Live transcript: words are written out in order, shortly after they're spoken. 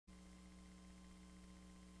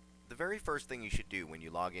very first thing you should do when you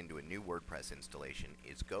log into a new WordPress installation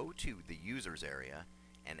is go to the users area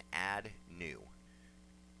and add new.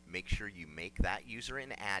 Make sure you make that user an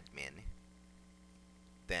admin.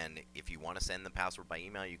 Then if you want to send the password by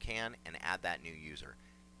email, you can, and add that new user.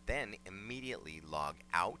 Then immediately log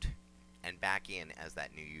out and back in as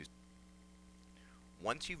that new user.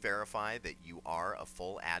 Once you verify that you are a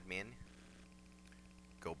full admin,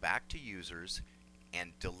 go back to users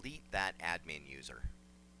and delete that admin user.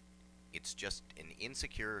 It's just an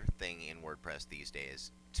insecure thing in WordPress these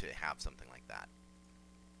days to have something like that.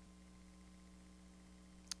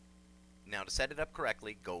 Now to set it up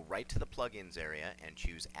correctly, go right to the plugins area and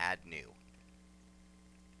choose Add New.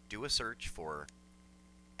 Do a search for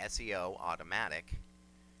SEO Automatic,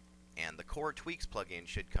 and the Core Tweaks plugin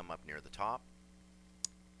should come up near the top.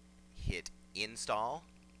 Hit Install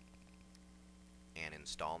and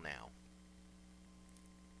install now.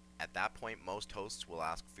 At that point, most hosts will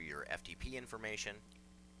ask for your FTP information.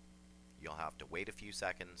 You'll have to wait a few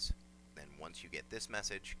seconds. Then once you get this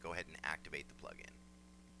message, go ahead and activate the plugin.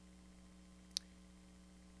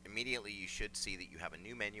 Immediately you should see that you have a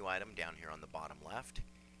new menu item down here on the bottom left,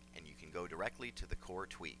 and you can go directly to the Core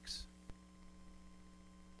Tweaks.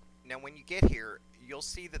 Now when you get here, you'll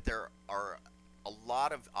see that there are a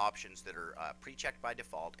lot of options that are pre-checked by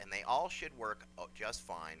default, and they all should work just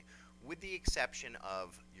fine, with the exception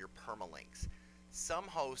of your permalinks. Some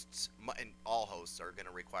hosts, and all hosts, are going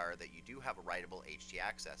to require that you do have a writable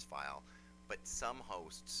htaccess file, but some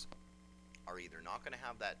hosts are either not going to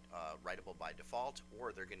have that writable by default,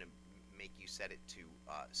 or they're going to make you set it to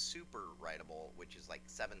super writable, which is like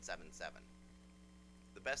 777.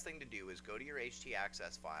 The best thing to do is go to your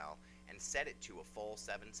htaccess file and set it to a full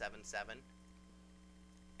 777,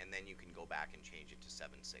 and then you can go back and change it to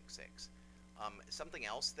 766. Something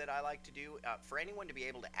else that I like to do, for anyone to be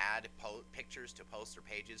able to add pictures to posts or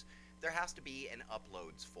pages, there has to be an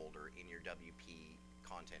uploads folder in your WP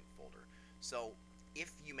content folder. So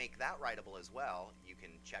if you make that writable as well, you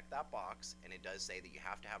can check that box, and it does say that you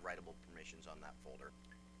have to have writable permissions on that folder.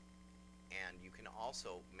 And you can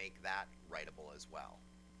also make that writable as well.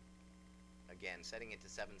 Again, setting it to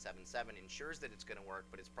 777 ensures that it's going to work,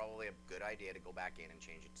 but it's probably a good idea to go back in and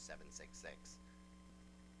change it to 766.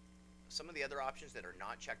 Some of the other options that are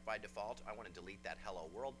not checked by default, I want to delete that hello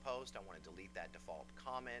world post, I want to delete that default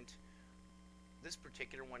comment. This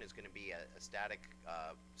particular one is going to be a static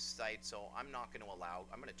site, so I'm not going to allow,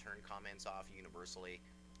 I'm going to turn comments off universally.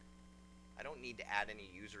 I don't need to add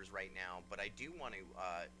any users right now, but I do want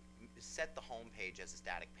to set the home page as a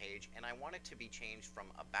static page, and I want it to be changed from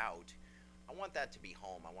about. I want that to be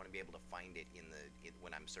home. I want to be able to find it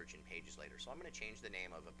when I'm searching pages later. So I'm going to change the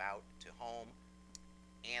name of about to home,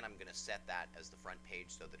 and I'm going to set that as the front page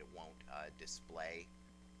so that it won't display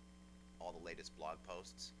all the latest blog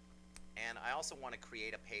posts. And I also want to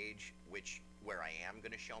create a page where I am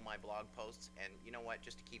going to show my blog posts. And you know what?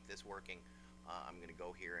 Just to keep this working, I'm going to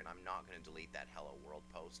go here, and I'm not going to delete that hello world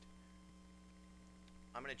post.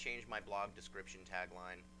 I'm going to change my blog description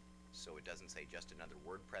tagline so it doesn't say just another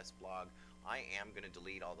WordPress blog. I am going to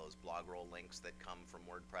delete all those blog roll links that come from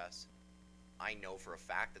WordPress. I know for a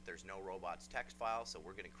fact that there's no robots text file, so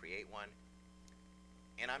we're going to create one.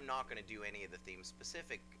 And I'm not going to do any of the theme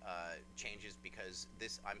specific changes because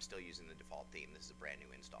I'm still using the default theme. This is a brand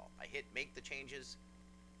new install. I hit make the changes,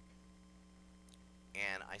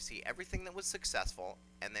 and I see everything that was successful,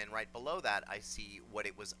 and then right below that I see what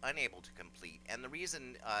it was unable to complete. And the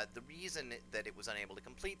reason that it was unable to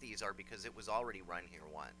complete these are because it was already run here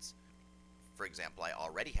once. For example, I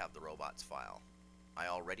already have the robots file. I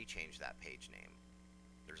already changed that page name.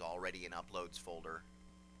 There's already an uploads folder,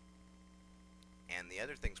 and the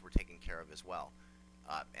other things were taken care of as well,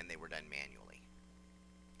 and they were done manually.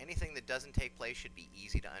 Anything that doesn't take place should be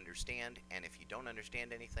easy to understand, and if you don't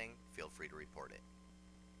understand anything, feel free to report it.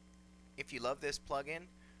 If you love this plugin,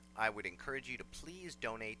 I would encourage you to please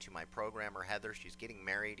donate to my programmer Heather. She's getting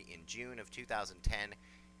married in June of 2010,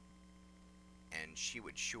 and she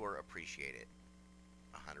would sure appreciate it.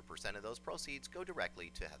 100% of those proceeds go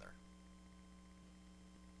directly to Heather.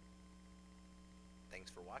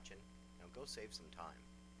 Thanks for watching. Now go save some time.